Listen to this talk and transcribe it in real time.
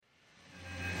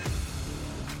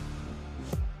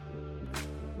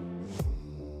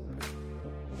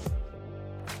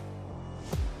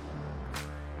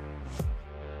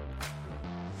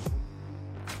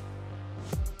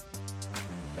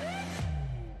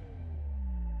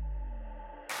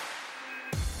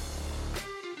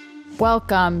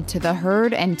Welcome to the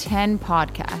Herd and 10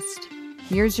 podcast.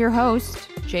 Here's your host,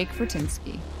 Jake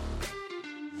Fortinsky.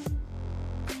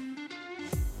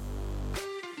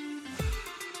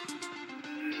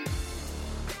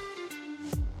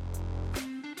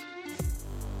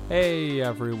 Hey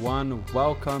everyone,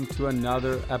 welcome to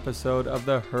another episode of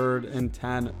the Herd and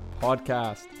 10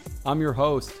 podcast. I'm your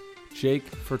host, Jake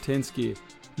Fortinsky.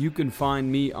 You can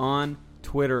find me on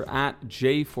Twitter at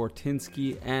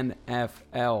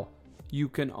jfortinskynfl. You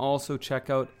can also check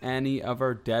out any of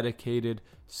our dedicated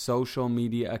social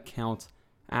media accounts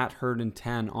at Herd and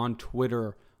 10 on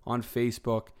Twitter, on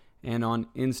Facebook, and on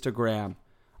Instagram.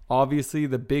 Obviously,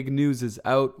 the big news is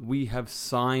out. We have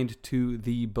signed to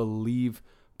the Believe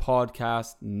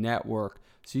Podcast Network.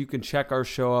 So you can check our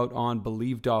show out on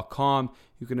Believe.com.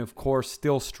 You can, of course,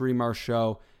 still stream our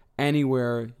show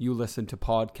anywhere you listen to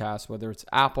podcasts, whether it's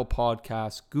Apple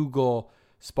Podcasts, Google,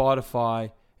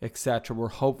 Spotify, etc. We're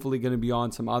hopefully going to be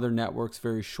on some other networks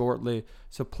very shortly.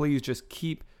 So please just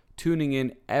keep tuning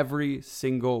in every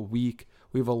single week.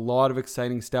 We have a lot of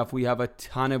exciting stuff. We have a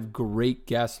ton of great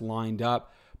guests lined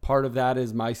up. Part of that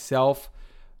is myself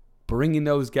bringing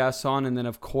those guests on, and then,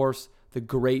 of course, the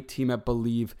great team at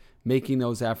Believe making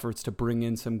those efforts to bring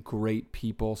in some great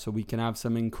people so we can have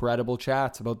some incredible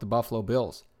chats about the Buffalo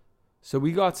Bills. So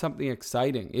we got something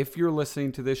exciting. If you're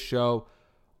listening to this show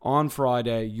on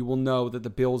Friday, you will know that the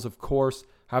Bills, of course,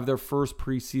 have their first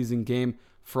preseason game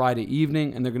Friday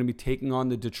evening, and they're going to be taking on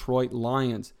the Detroit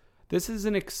Lions. This is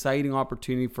an exciting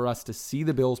opportunity for us to see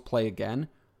the Bills play again,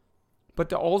 but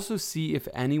to also see if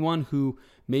anyone who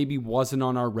maybe wasn't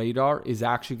on our radar is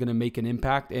actually going to make an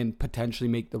impact and potentially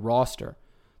make the roster.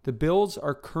 The Bills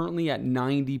are currently at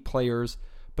 90 players,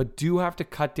 but do have to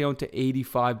cut down to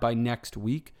 85 by next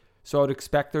week. So I would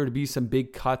expect there to be some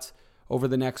big cuts over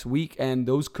the next week, and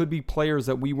those could be players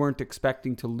that we weren't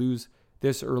expecting to lose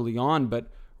this early on, but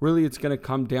really it's going to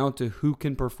come down to who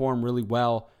can perform really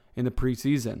well in the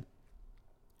preseason.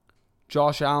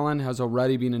 Josh Allen has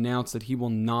already been announced that he will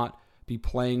not be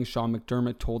playing. Sean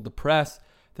McDermott told the press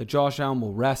that Josh Allen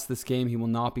will rest this game. He will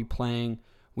not be playing.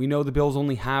 We know the Bills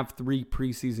only have 3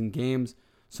 preseason games,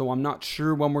 so I'm not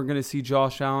sure when we're going to see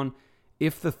Josh Allen.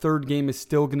 If the third game is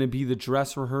still going to be the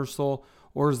dress rehearsal,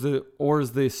 or is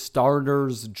the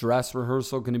starters dress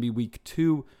rehearsal going to be week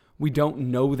 2? We don't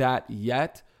know that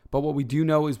yet, but what we do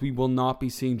know is we will not be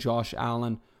seeing Josh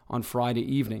Allen on Friday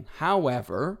evening.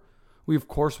 However, we of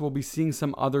course will be seeing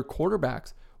some other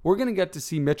quarterbacks. We're going to get to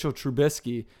see Mitchell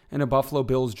Trubisky in a Buffalo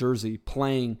Bills jersey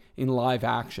playing in live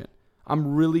action.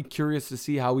 I'm really curious to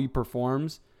see how he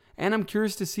performs, and I'm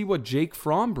curious to see what Jake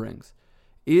Fromm brings.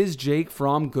 Is Jake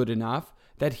Fromm good enough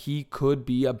that he could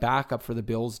be a backup for the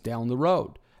Bills down the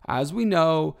road? As we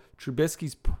know,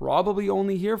 Trubisky's probably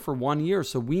only here for 1 year,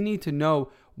 so we need to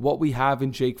know what we have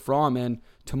in Jake Fromm, and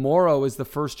tomorrow is the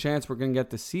first chance we're going to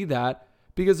get to see that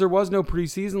because there was no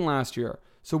preseason last year.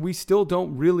 So we still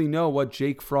don't really know what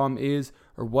Jake Fromm is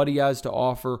or what he has to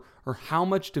offer or how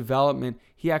much development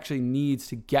he actually needs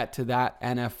to get to that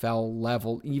NFL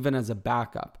level, even as a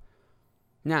backup.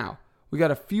 Now, we got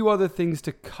a few other things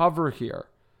to cover here.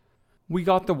 We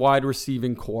got the wide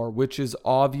receiving core, which is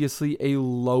obviously a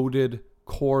loaded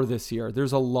core this year.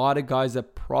 There's a lot of guys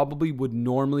that probably would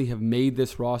normally have made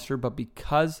this roster, but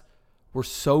because we're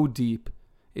so deep,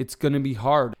 it's going to be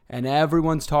hard. And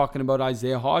everyone's talking about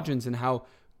Isaiah Hodgins and how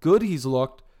good he's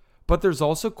looked, but there's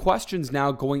also questions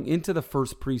now going into the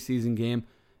first preseason game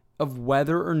of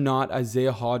whether or not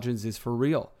Isaiah Hodgins is for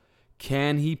real.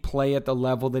 Can he play at the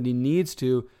level that he needs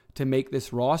to make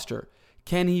this roster?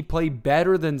 Can he play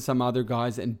better than some other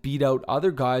guys and beat out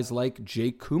other guys like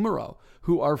Jake Kumaro,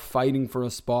 who are fighting for a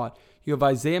spot? You have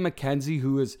Isaiah McKenzie,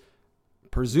 who is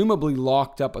presumably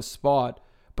locked up a spot,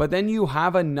 but then you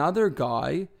have another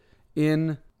guy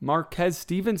in Marquez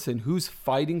Stevenson who's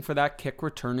fighting for that kick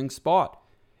returning spot.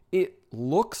 It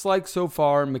looks like so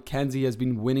far McKenzie has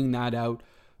been winning that out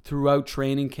throughout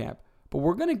training camp, but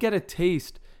we're going to get a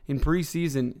taste in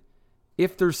preseason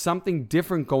if there's something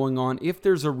different going on, if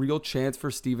there's a real chance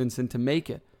for Stevenson to make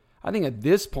it. I think at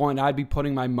this point, I'd be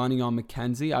putting my money on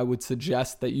McKenzie. I would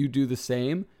suggest that you do the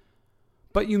same.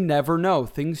 But you never know.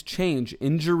 Things change.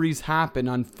 Injuries happen,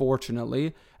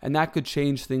 unfortunately, and that could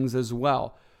change things as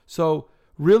well. So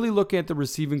really looking at the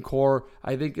receiving core,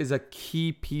 I think, is a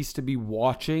key piece to be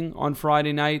watching on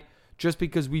Friday night, just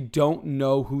because we don't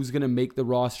know who's going to make the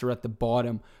roster at the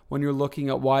bottom. When you're looking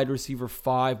at wide receiver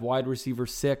 5, wide receiver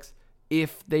 6,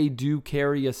 if they do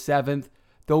carry a 7th,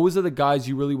 those are the guys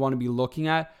you really want to be looking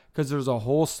at because there's a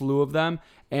whole slew of them,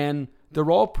 and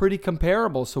they're all pretty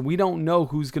comparable, so we don't know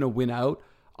who's going to win out.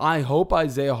 I hope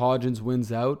Isaiah Hodgins wins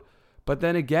out, but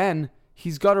then again,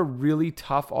 he's got a really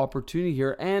tough opportunity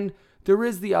here. And there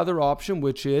is the other option,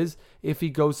 which is if he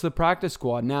goes to the practice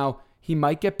squad. Now, he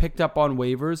might get picked up on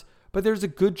waivers, but there's a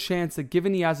good chance that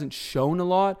given he hasn't shown a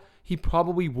lot, he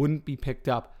probably wouldn't be picked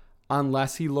up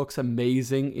unless he looks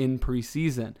amazing in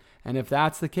preseason. And if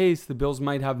that's the case, the Bills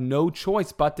might have no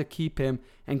choice but to keep him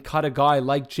and cut a guy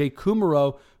like Jake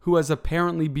Kumaro, who has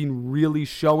apparently been really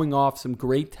showing off some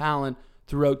great talent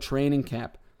throughout training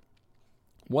camp.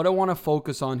 What I want to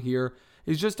focus on here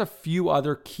is just a few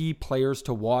other key players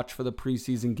to watch for the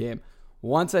preseason game.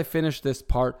 Once I finish this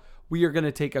part, we are going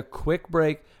to take a quick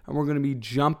break and we're going to be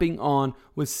jumping on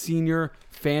with senior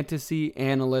fantasy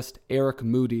analyst Eric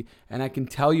Moody. And I can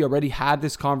tell you, I already had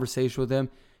this conversation with him.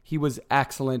 He was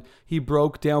excellent. He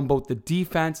broke down both the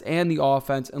defense and the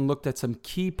offense and looked at some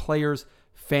key players'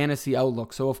 fantasy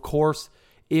outlook. So, of course,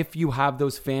 if you have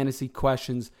those fantasy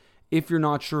questions, if you're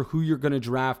not sure who you're going to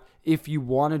draft, if you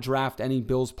want to draft any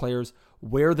Bills players,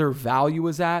 where their value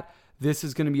is at, this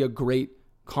is going to be a great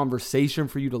conversation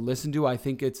for you to listen to. I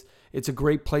think it's a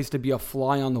great place to be a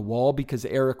fly on the wall because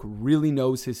Eric really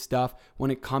knows his stuff when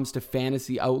it comes to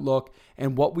fantasy outlook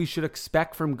and what we should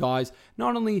expect from guys,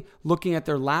 not only looking at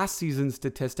their last season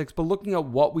statistics, but looking at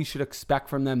what we should expect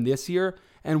from them this year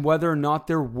and whether or not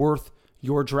they're worth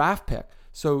your draft pick.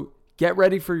 So get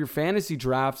ready for your fantasy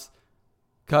drafts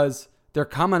because they're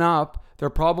coming up. They're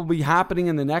probably happening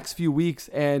in the next few weeks,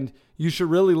 and you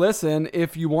should really listen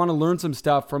if you want to learn some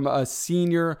stuff from a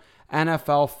senior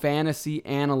NFL fantasy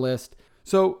analyst.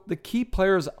 So the key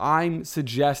players I'm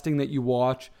suggesting that you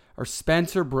watch are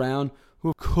Spencer Brown,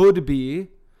 who could be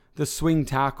the swing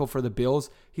tackle for the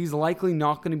Bills. He's likely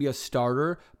not going to be a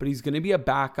starter, but he's going to be a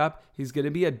backup. He's going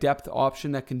to be a depth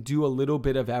option that can do a little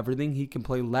bit of everything. He can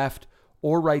play left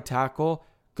or right tackle.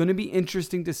 Going to be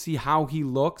interesting to see how he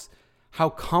looks, how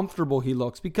comfortable he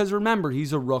looks, because remember,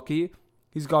 he's a rookie.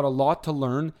 He's got a lot to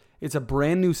learn. It's a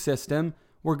brand new system.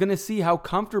 We're going to see how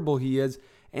comfortable he is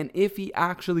and if he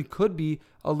actually could be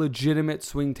a legitimate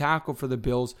swing tackle for the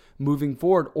Bills moving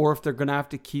forward, or if they're going to have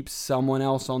to keep someone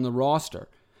else on the roster.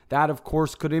 That, of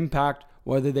course, could impact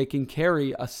whether they can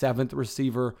carry a seventh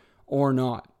receiver or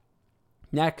not.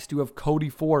 Next, you have Cody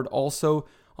Ford, also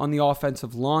on the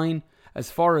offensive line.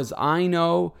 As far as I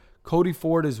know, Cody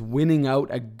Ford is winning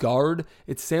out at guard.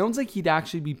 It sounds like he'd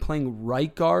actually be playing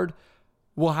right guard.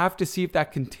 We'll have to see if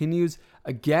that continues.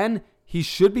 Again, he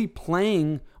should be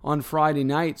playing on Friday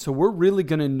night, so we're really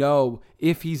going to know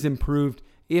if he's improved,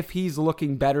 if he's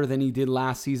looking better than he did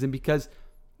last season, because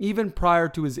even prior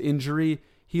to his injury,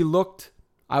 he looked,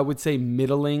 I would say,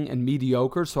 middling and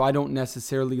mediocre, so I don't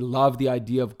necessarily love the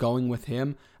idea of going with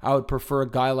him. I would prefer a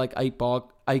guy like Ike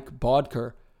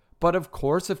Bodker. But of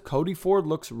course, if Cody Ford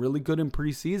looks really good in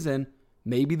preseason,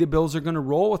 maybe the Bills are going to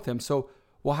roll with him. So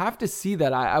we'll have to see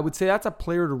that. I would say that's a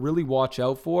player to really watch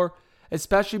out for,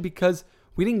 especially because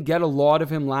we didn't get a lot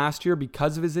of him last year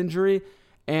because of his injury.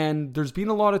 And there's been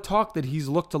a lot of talk that he's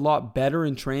looked a lot better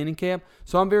in training camp.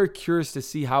 So I'm very curious to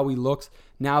see how he looks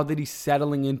now that he's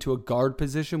settling into a guard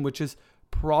position, which is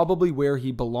probably where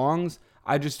he belongs.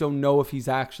 I just don't know if he's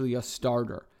actually a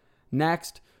starter.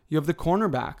 Next, you have the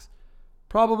cornerbacks.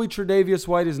 Probably Tre'Davious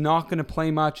White is not going to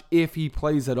play much if he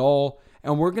plays at all.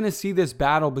 And we're going to see this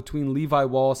battle between Levi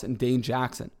Wallace and Dane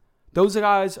Jackson. Those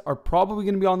guys are probably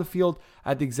going to be on the field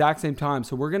at the exact same time.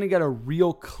 So we're going to get a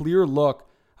real clear look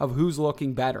of who's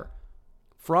looking better.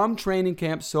 From training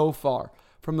camp so far,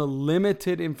 from the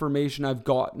limited information I've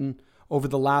gotten over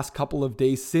the last couple of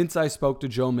days since I spoke to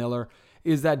Joe Miller,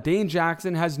 is that Dane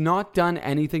Jackson has not done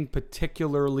anything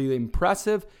particularly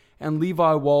impressive, and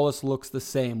Levi Wallace looks the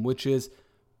same, which is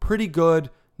pretty good,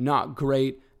 not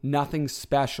great, nothing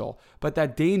special. But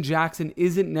that Dane Jackson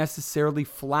isn't necessarily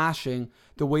flashing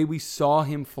the way we saw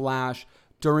him flash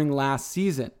during last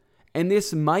season. And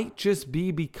this might just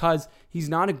be because he's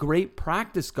not a great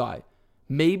practice guy.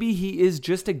 Maybe he is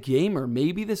just a gamer.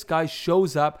 Maybe this guy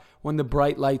shows up when the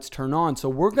bright lights turn on. So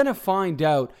we're going to find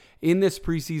out in this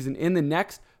preseason, in the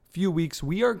next few weeks,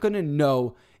 we are going to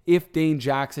know if Dane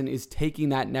Jackson is taking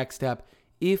that next step,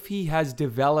 if he has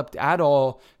developed at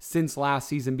all since last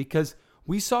season, because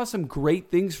we saw some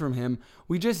great things from him.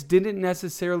 We just didn't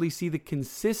necessarily see the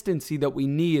consistency that we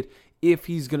need if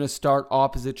he's going to start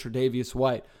opposite Tre'Davious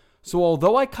White. So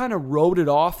although I kind of wrote it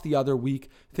off the other week,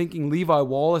 thinking Levi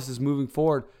Wallace is moving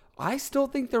forward, I still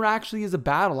think there actually is a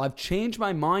battle. I've changed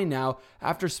my mind now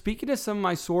after speaking to some of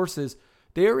my sources.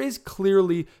 There is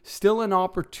clearly still an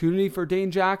opportunity for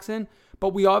Dane Jackson,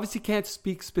 but we obviously can't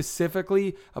speak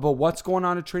specifically about what's going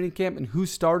on at training camp and who's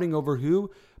starting over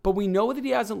who. But we know that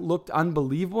he hasn't looked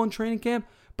unbelievable in training camp,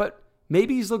 but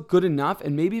maybe he's looked good enough,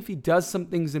 and maybe if he does some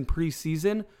things in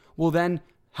preseason, we'll then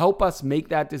help us make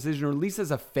that decision, or at least as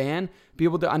a fan, be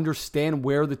able to understand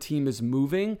where the team is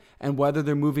moving and whether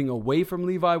they're moving away from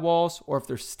Levi Wallace or if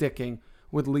they're sticking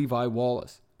with Levi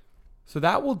Wallace. So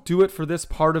that will do it for this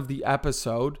part of the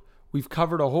episode. We've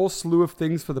covered a whole slew of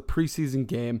things for the preseason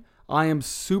game. I am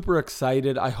super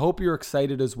excited. I hope you're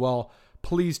excited as well.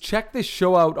 Please check this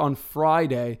show out on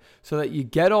Friday so that you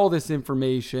get all this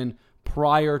information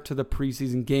prior to the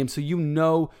preseason game so you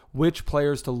know which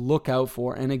players to look out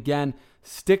for. And again,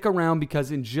 stick around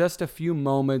because in just a few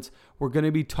moments, we're going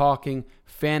to be talking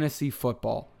fantasy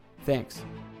football. Thanks.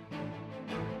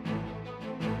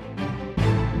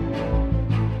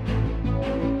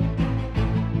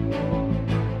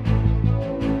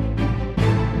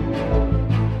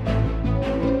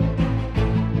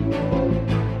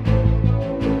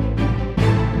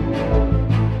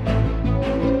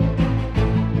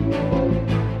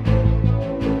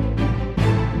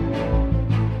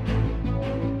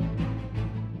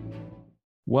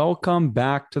 Welcome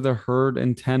back to the Herd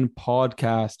and 10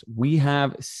 podcast. We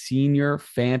have senior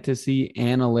fantasy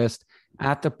analyst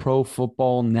at the Pro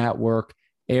Football Network,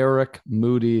 Eric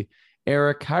Moody.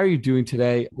 Eric, how are you doing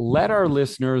today? Let our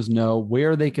listeners know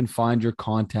where they can find your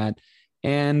content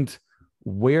and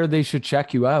where they should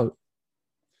check you out.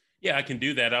 Yeah, I can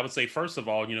do that. I would say, first of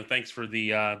all, thanks for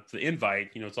the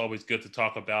invite. It's always good to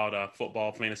talk about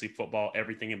football, fantasy football,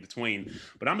 everything in between.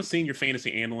 But I'm a senior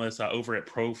fantasy analyst over at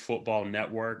Pro Football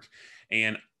Network,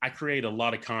 and I create a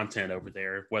lot of content over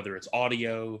there, whether it's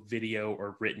audio, video,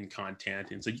 or written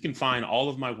content. And so you can find all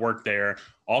of my work there.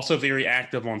 Also very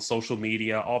active on social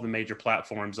media, all the major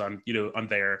platforms. I'm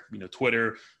there,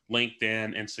 Twitter,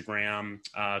 LinkedIn, Instagram,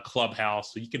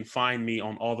 Clubhouse. So you can find me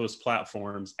on all those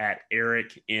platforms at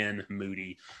Eric N.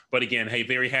 Moody. But again, hey,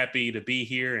 very happy to be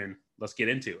here, and let's get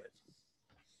into it.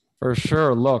 For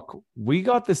sure. Look, we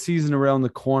got the season around the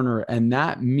corner, and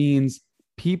that means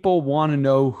people want to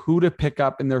know who to pick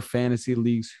up in their fantasy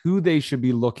leagues, who they should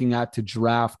be looking at to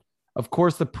draft. Of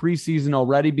course, the preseason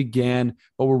already began,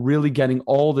 but we're really getting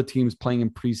all the teams playing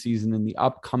in preseason in the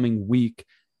upcoming week.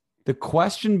 The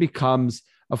question becomes,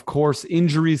 of course,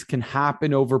 injuries can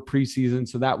happen over preseason,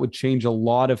 so that would change a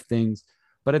lot of things.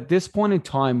 But at this point in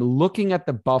time, looking at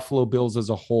the Buffalo Bills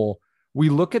as a whole, we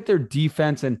look at their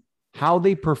defense and how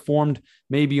they performed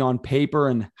maybe on paper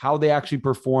and how they actually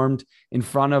performed in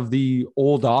front of the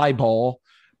old eyeball,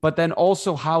 but then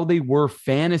also how they were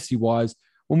fantasy-wise.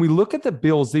 When we look at the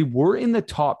Bills, they were in the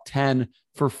top 10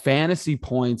 for fantasy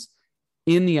points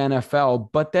in the NFL,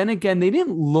 but then again, they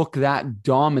didn't look that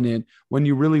dominant when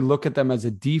you really look at them as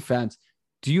a defense.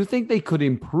 Do you think they could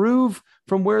improve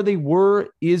from where they were?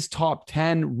 Is top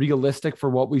 10 realistic for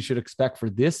what we should expect for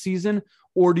this season?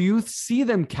 Or do you see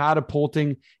them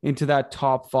catapulting into that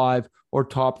top 5 or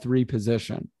top 3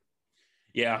 position?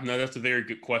 Yeah, no, that's a very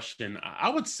good question. I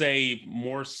would say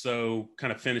more so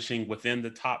kind of finishing within the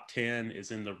top 10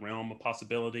 is in the realm of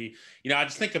possibility. I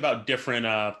just think about different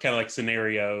kind of like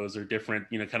scenarios or different,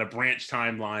 kind of branch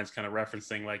timelines, kind of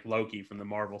referencing like Loki from the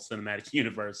Marvel Cinematic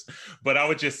Universe. But I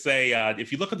would just say,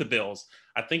 if you look at the Bills,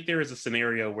 I think there is a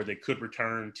scenario where they could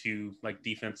return to like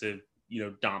defensive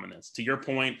dominance. To your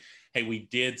point, hey, we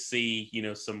did see,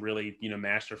 some really,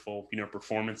 masterful,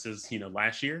 performances,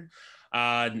 last year.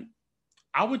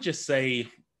 I would just say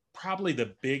probably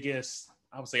the biggest,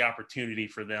 opportunity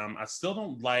for them. I still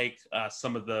don't like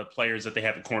some of the players that they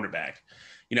have at cornerback.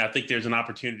 I think there's an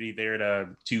opportunity there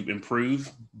to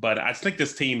improve, but I think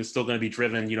this team is still going to be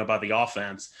driven, by the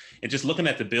offense. And just looking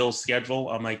at the Bills' schedule,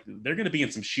 I'm like, they're going to be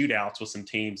in some shootouts with some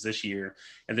teams this year,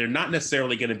 and they're not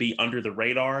necessarily going to be under the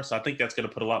radar. So I think that's going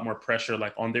to put a lot more pressure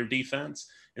like on their defense.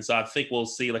 And so I think we'll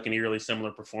see like an eerily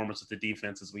similar performance with the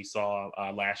defense as we saw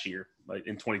last year, like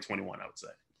in 2021, I would say.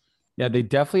 Yeah, they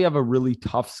definitely have a really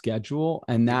tough schedule.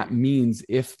 And that means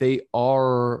if they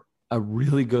are a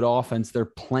really good offense, they're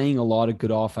playing a lot of good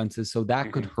offenses. So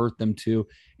that could hurt them too.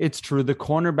 It's true. The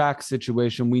cornerback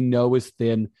situation we know is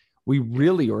thin. We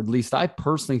really, or at least I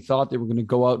personally thought they were going to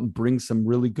go out and bring some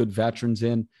really good veterans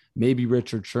in. Maybe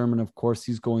Richard Sherman, of course,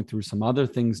 he's going through some other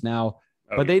things now,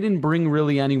 but they didn't bring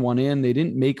really anyone in. They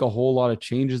didn't make a whole lot of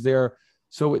changes there.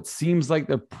 So it seems like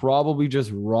they're probably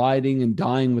just riding and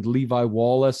dying with Levi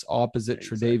Wallace opposite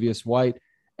Tre'Davious White.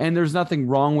 And there's nothing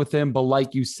wrong with him. But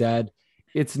like you said,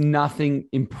 it's nothing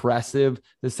impressive.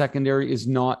 The secondary is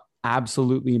not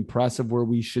absolutely impressive where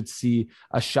we should see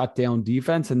a shutdown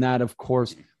defense. And that, of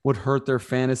course, would hurt their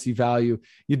fantasy value.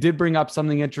 You did bring up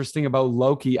something interesting about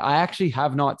Loki. I actually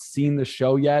have not seen the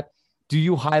show yet. Do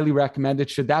you highly recommend it?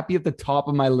 Should that be at the top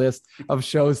of my list of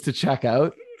shows to check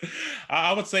out?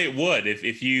 I would say it would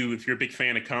if you're a big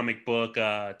fan of comic book,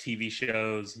 TV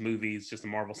shows, movies, just the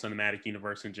Marvel Cinematic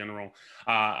Universe in general.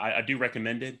 I do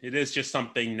recommend it. It is just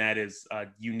something that is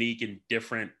unique and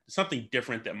different, something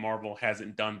different that Marvel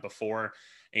hasn't done before.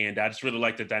 And I just really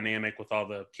like the dynamic with all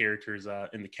the characters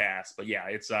in the cast. But yeah,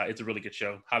 it's a really good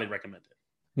show. Highly recommend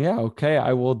it. Yeah, okay.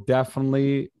 I will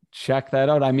definitely check that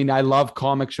out. I mean, I love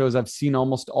comic shows. I've seen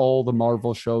almost all the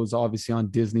Marvel shows, obviously on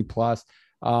Disney Plus.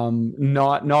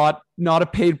 Not a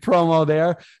paid promo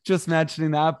there, just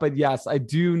mentioning that. But yes, I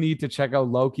do need to check out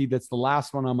Loki. That's the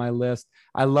last one on my list.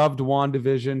 I loved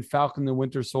WandaVision. Falcon the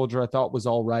Winter Soldier, I thought was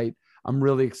all right. I'm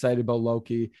really excited about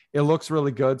Loki. It looks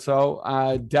really good. So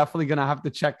definitely gonna have to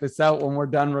check this out when we're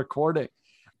done recording.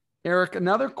 Eric,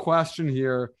 another question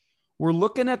here. We're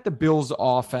looking at the Bills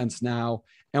offense now,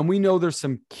 and we know there's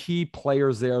some key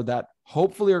players there that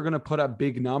hopefully are going to put up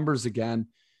big numbers again.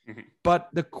 Mm-hmm. But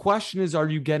the question is, are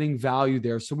you getting value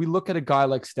there? So we look at a guy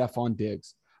like Stephon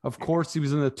Diggs. Of course, he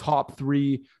was in the top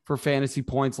 3 for fantasy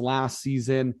points last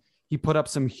season. He put up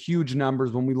some huge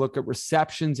numbers when we look at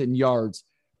receptions and yards,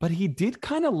 but he did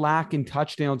kind of lack in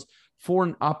touchdowns for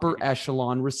an upper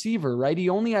echelon receiver, right? He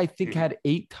only, I think, had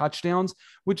 8 touchdowns,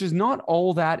 which is not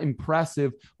all that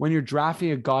impressive when you're drafting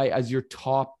a guy as your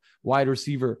top wide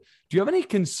receiver. Do you have any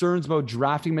concerns about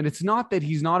drafting him? And it's not that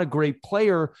he's not a great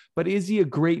player, but is he a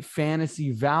great fantasy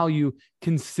value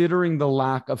considering the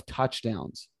lack of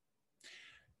touchdowns?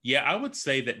 Yeah, I would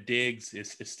say that Diggs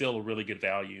is still a really good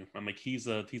value. I'm like, he's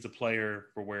a player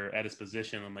for where at his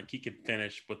position, I'm like, he could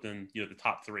finish within, the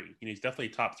top 3. He's definitely a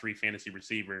top 3 fantasy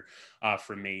receiver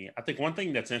for me. I think one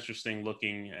thing that's interesting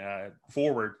looking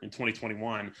forward in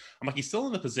 2021, I'm like, he's still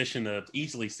in the position to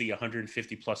easily see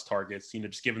 150 plus targets,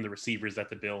 just given the receivers that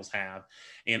the Bills have.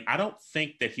 And I don't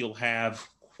think that he'll have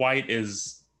quite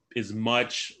as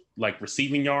much like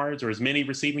receiving yards or as many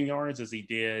receiving yards as he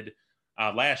did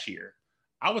last year.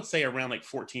 I would say around like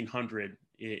 1,400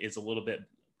 is a little bit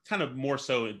kind of more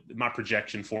so my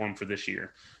projection for him for this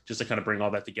year, just to kind of bring all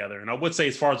that together. And I would say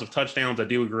as far as with touchdowns, I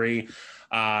do agree.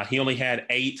 He only had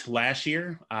 8 last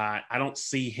year. I don't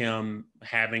see him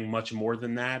having much more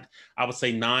than that. I would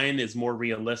say 9 is more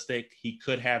realistic. He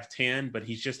could have 10, but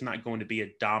he's just not going to be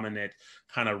a dominant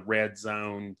kind of red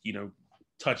zone,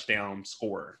 touchdown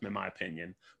scorer, in my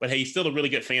opinion. But hey, he's still a really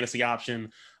good fantasy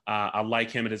option. I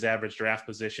like him at his average draft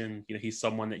position. He's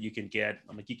someone that you can get.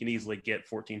 You can easily get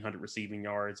 1,400 receiving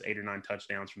yards, 8 or 9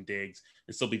 touchdowns from Diggs,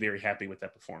 and still be very happy with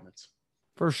that performance.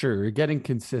 For sure. You're getting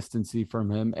consistency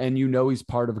from him, and he's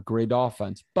part of a great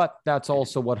offense. But that's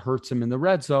also what hurts him in the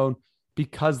red zone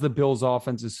because the Bills'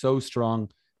 offense is so strong,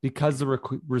 because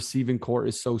the receiving core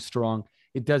is so strong.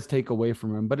 It does take away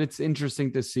from him, but it's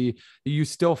interesting to see that you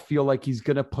still feel like he's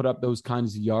going to put up those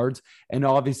kinds of yards and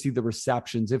obviously the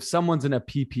receptions. If someone's in a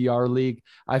PPR league,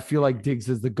 I feel like Diggs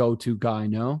is the go-to guy,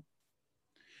 no?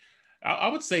 I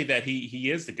would say that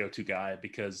he is the go-to guy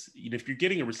because if you're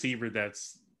getting a receiver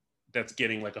that's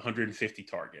getting like 150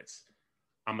 targets,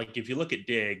 I'm like, if you look at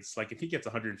Diggs, like if he gets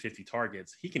 150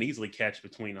 targets, he can easily catch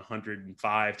between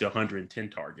 105 to 110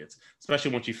 targets,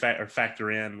 especially once you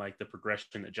factor in like the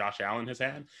progression that Josh Allen has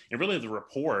had and really the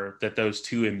rapport that those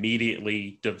two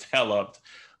immediately developed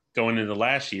going into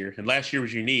last year. And last year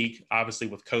was unique, obviously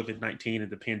with COVID-19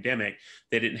 and the pandemic.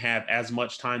 They didn't have as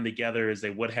much time together as they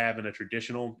would have in a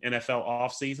traditional NFL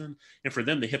offseason. And for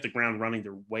them to hit the ground running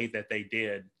the way that they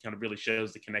did kind of really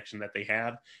shows the connection that they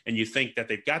have. And you think that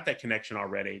they've got that connection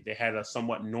already. They had a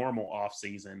somewhat normal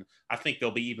offseason. I think they'll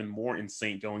be even more in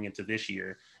sync going into this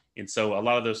year. And so a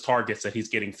lot of those targets that he's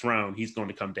getting thrown, he's going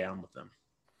to come down with them.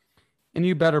 And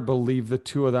you better believe the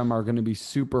two of them are going to be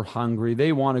super hungry.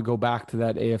 They want to go back to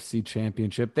that AFC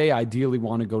championship. They ideally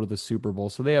want to go to the Super Bowl.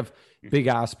 So they have big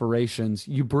aspirations.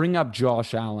 You bring up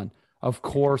Josh Allen, of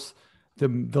course, the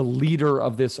leader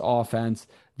of this offense,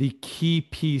 the key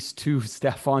piece to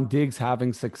Stephon Diggs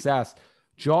having success.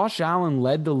 Josh Allen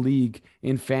led the league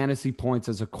in fantasy points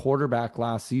as a quarterback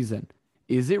last season.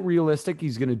 Is it realistic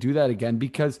he's going to do that again?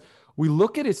 Because we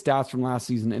look at his stats from last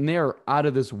season and they are out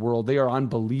of this world. They are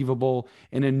unbelievable.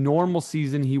 In a normal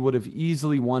season, he would have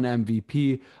easily won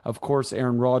MVP. Of course,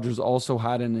 Aaron Rodgers also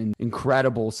had an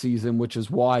incredible season, which is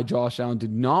why Josh Allen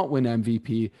did not win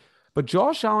MVP. But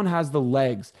Josh Allen has the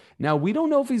legs. Now, we don't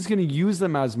know if he's going to use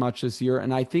them as much this year.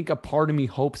 And I think a part of me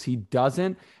hopes he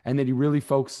doesn't and that he really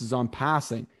focuses on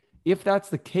passing. If that's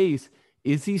the case,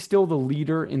 is he still the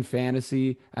leader in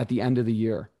fantasy at the end of the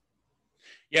year?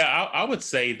 Yeah, I would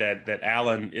say that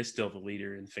Allen is still the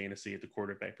leader in fantasy at the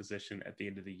quarterback position at the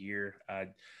end of the year.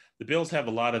 The Bills have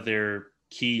a lot of their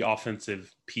key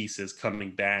offensive pieces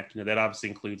coming back. That obviously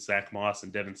includes Zach Moss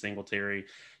and Devin Singletary.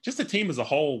 Just the team as a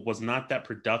whole was not that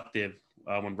productive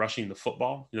when rushing the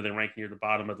football. They ranked near the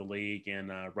bottom of the league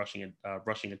in rushing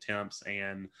attempts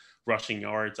and rushing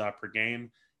yards per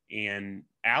game. And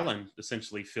Allen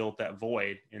essentially filled that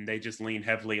void, and they just leaned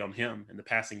heavily on him in the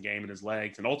passing game and his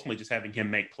legs, and ultimately just having him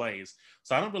make plays.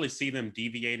 So I don't really see them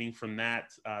deviating from that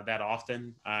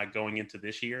often going into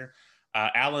this year.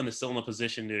 Allen is still in a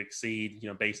position to exceed,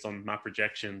 based on my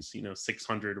projections,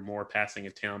 600 or more passing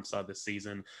attempts this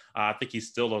season. I think he's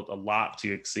still a lot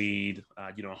to exceed,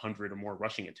 100 or more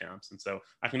rushing attempts. And so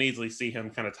I can easily see him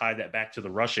kind of tie that back to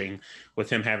the rushing, with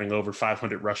him having over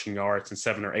 500 rushing yards and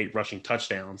 7 or 8 rushing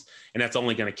touchdowns. And that's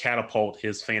only going to catapult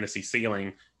his fantasy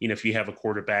ceiling, if you have a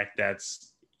quarterback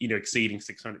that's, exceeding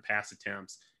 600 pass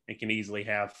attempts and can easily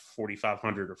have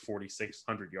 4,500 or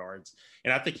 4,600 yards.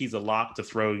 And I think he's a lock to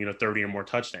throw, 30 or more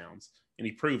touchdowns. And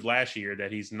he proved last year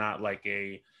that he's not like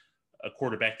a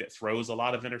quarterback that throws a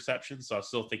lot of interceptions. So I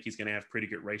still think he's going to have pretty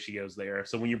good ratios there.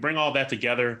 So when you bring all that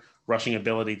together, rushing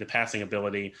ability, the passing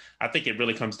ability, I think it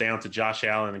really comes down to Josh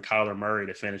Allen and Kyler Murray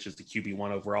to finish as the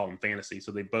QB1 overall in fantasy.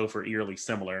 So they both are eerily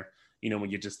similar, when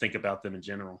you just think about them in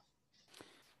general.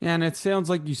 And it sounds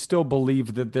like you still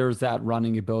believe that there's that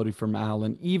running ability from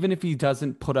Allen. Even if he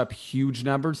doesn't put up huge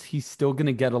numbers, he's still going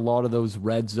to get a lot of those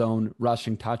red zone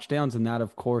rushing touchdowns. And that,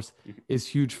 of course, is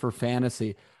huge for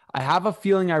fantasy. I have a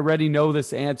feeling I already know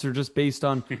this answer just based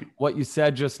on what you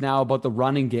said just now about the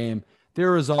running game.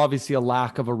 There is obviously a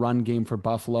lack of a run game for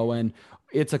Buffalo, and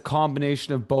it's a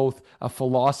combination of both a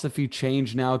philosophy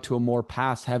change now to a more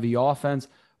pass-heavy offense,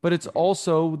 but it's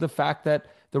also the fact that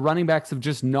the running backs have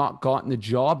just not gotten the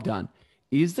job done.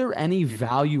 Is there any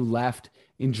value left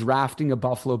in drafting a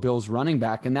Buffalo Bills running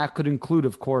back? And that could include,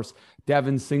 of course,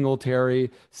 Devin Singletary,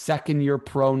 second-year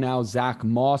pro now Zach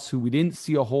Moss, who we didn't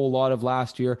see a whole lot of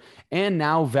last year, and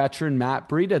now veteran Matt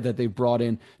Breida that they've brought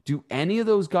in. Do any of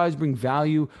those guys bring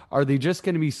value? Are they just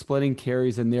going to be splitting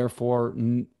carries and therefore,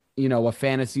 a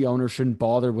fantasy owner shouldn't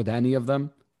bother with any of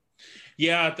them?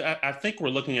 Yeah, I think we're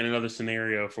looking at another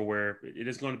scenario for where it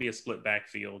is going to be a split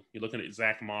backfield. You're looking at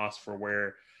Zach Moss for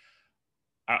where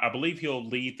I believe he'll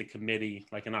lead the committee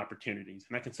like in opportunities.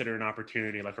 And I consider an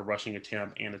opportunity like a rushing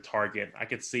attempt and a target. I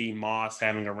could see Moss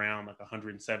having around like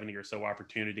 170 or so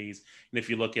opportunities. And if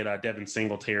you look at Devin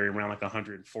Singletary, around like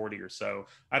 140 or so.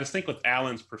 I just think with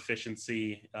Allen's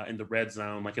proficiency in the red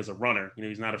zone, like as a runner,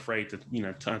 he's not afraid to,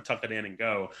 tuck it in and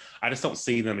go. I just don't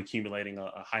see them accumulating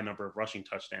a high number of rushing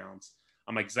touchdowns.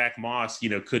 I'm like Zach Moss,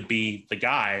 could be the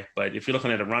guy, but if you're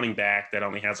looking at a running back that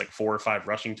only has like 4 or 5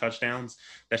 rushing touchdowns,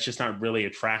 that's just not really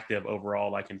attractive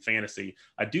overall, like in fantasy.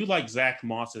 I do like Zach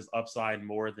Moss's upside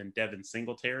more than Devin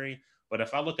Singletary, but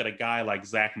if I look at a guy like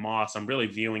Zach Moss, I'm really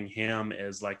viewing him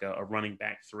as like a running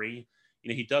back 3.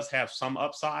 He does have some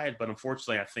upside, but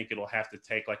unfortunately, I think it'll have to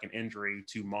take like an injury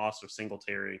to Moss or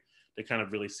Singletary to kind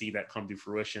of really see that come to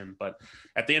fruition. But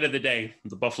at the end of the day,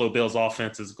 the Buffalo Bills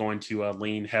offense is going to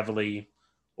lean heavily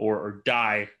or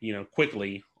die,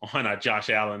 quickly on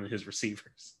Josh Allen and his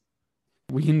receivers.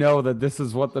 We know that this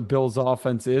is what the Bills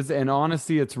offense is. And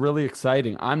honestly, it's really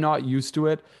exciting. I'm not used to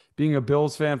it. Being a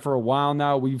Bills fan for a while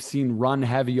now, we've seen run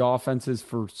heavy offenses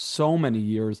for so many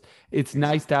years. It's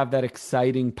nice to have that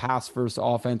exciting pass first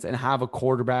offense and have a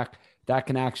quarterback that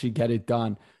can actually get it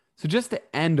done. So just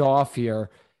to end off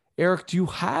here, Eric, do you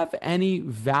have any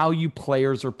value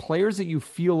players or players that you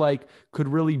feel like could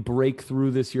really break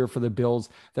through this year for the Bills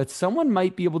that someone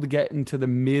might be able to get into the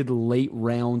late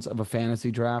rounds of a fantasy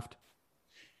draft?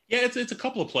 Yeah, it's a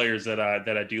couple of players that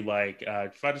I do like.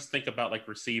 If I just think about like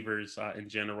receivers in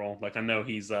general, like I know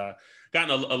he's gotten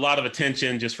a lot of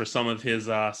attention just for some of his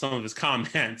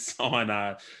comments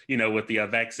on with the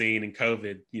vaccine and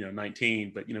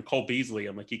COVID-19. But Cole Beasley,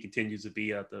 I'm like he continues to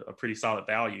be a pretty solid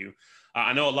value.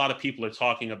 I know a lot of people are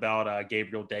talking about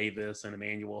Gabriel Davis and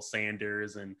Emmanuel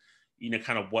Sanders and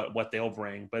kind of what they'll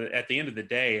bring. But at the end of the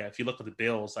day, if you look at the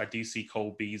Bills, I do see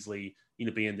Cole Beasley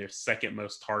being their second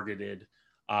most targeted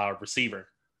receiver.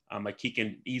 Like he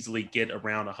can easily get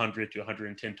around 100 to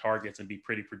 110 targets and be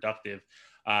pretty productive.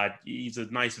 He's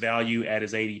a nice value at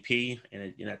his ADP,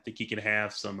 and I think he can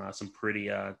have some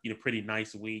pretty pretty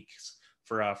nice weeks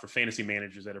for fantasy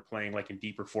managers that are playing like in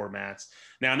deeper formats.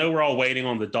 Now I know we're all waiting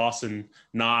on the Dawson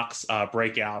Knox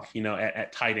breakout,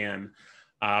 at tight end.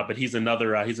 But he's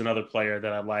another player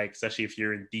that I like, especially if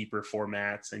you're in deeper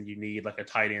formats and you need like a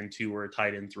tight end 2 or a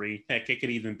tight end 3. Heck, it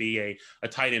could even be a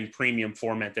tight end premium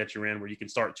format that you're in where you can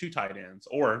start 2 tight ends.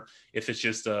 Or if it's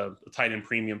just a tight end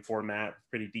premium format,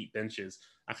 pretty deep benches,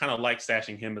 I kind of like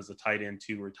stashing him as a tight end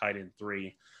 2 or tight end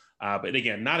 3. But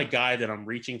again, not a guy that I'm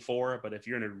reaching for, but if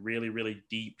you're in a really, really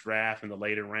deep draft in the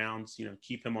later rounds,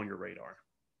 keep him on your radar.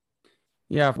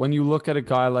 Yeah, when you look at a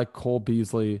guy like Cole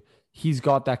Beasley, he's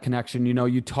got that connection.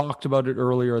 You talked about it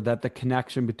earlier that the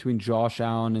connection between Josh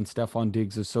Allen and Stephon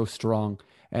Diggs is so strong.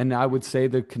 And I would say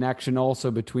the connection also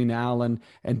between Allen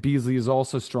and Beasley is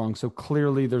also strong. So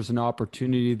clearly there's an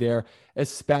opportunity there,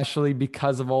 especially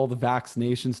because of all the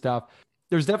vaccination stuff.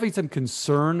 There's definitely some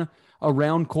concern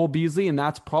around Cole Beasley, and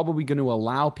that's probably going to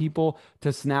allow people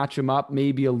to snatch him up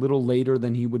maybe a little later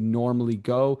than he would normally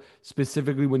go,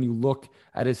 specifically when you look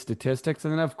at his statistics.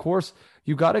 And then, of course,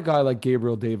 you got a guy like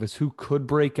Gabriel Davis who could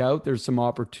break out. There's some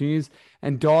opportunities.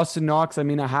 And Dawson Knox, I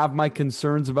mean, I have my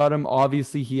concerns about him.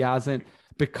 Obviously, he hasn't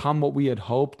become what we had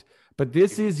hoped, but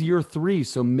this is year 3.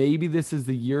 So maybe this is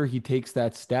the year he takes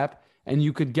that step, and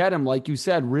you could get him, like you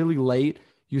said, really late.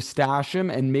 You stash him,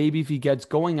 and maybe if he gets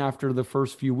going after the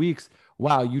first few weeks,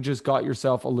 wow, you just got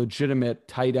yourself a legitimate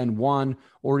tight end 1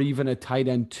 or even a tight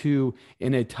end 2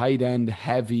 in a tight end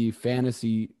heavy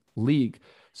fantasy league.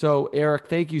 So, Eric,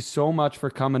 thank you so much for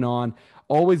coming on.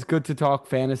 Always good to talk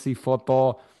fantasy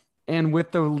football. And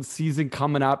with the season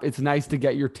coming up, it's nice to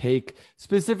get your take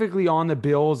specifically on the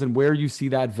Bills and where you see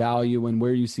that value and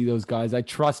where you see those guys. I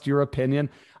trust your opinion.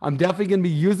 I'm definitely going to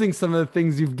be using some of the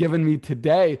things you've given me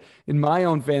today in my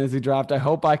own fantasy draft. I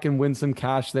hope I can win some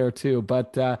cash there too.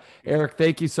 But Eric,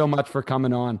 thank you so much for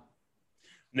coming on.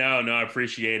 No, I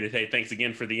appreciate it. Hey, thanks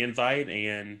again for the invite.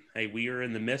 And hey, we are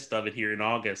in the midst of it here in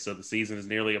August. So the season is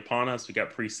nearly upon us. We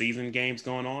got preseason games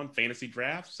going on, fantasy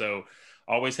draft. So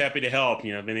always happy to help.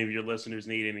 If any of your listeners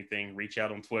need anything, reach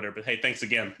out on Twitter. But hey, thanks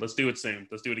again. Let's do it soon.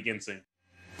 Let's do it again soon.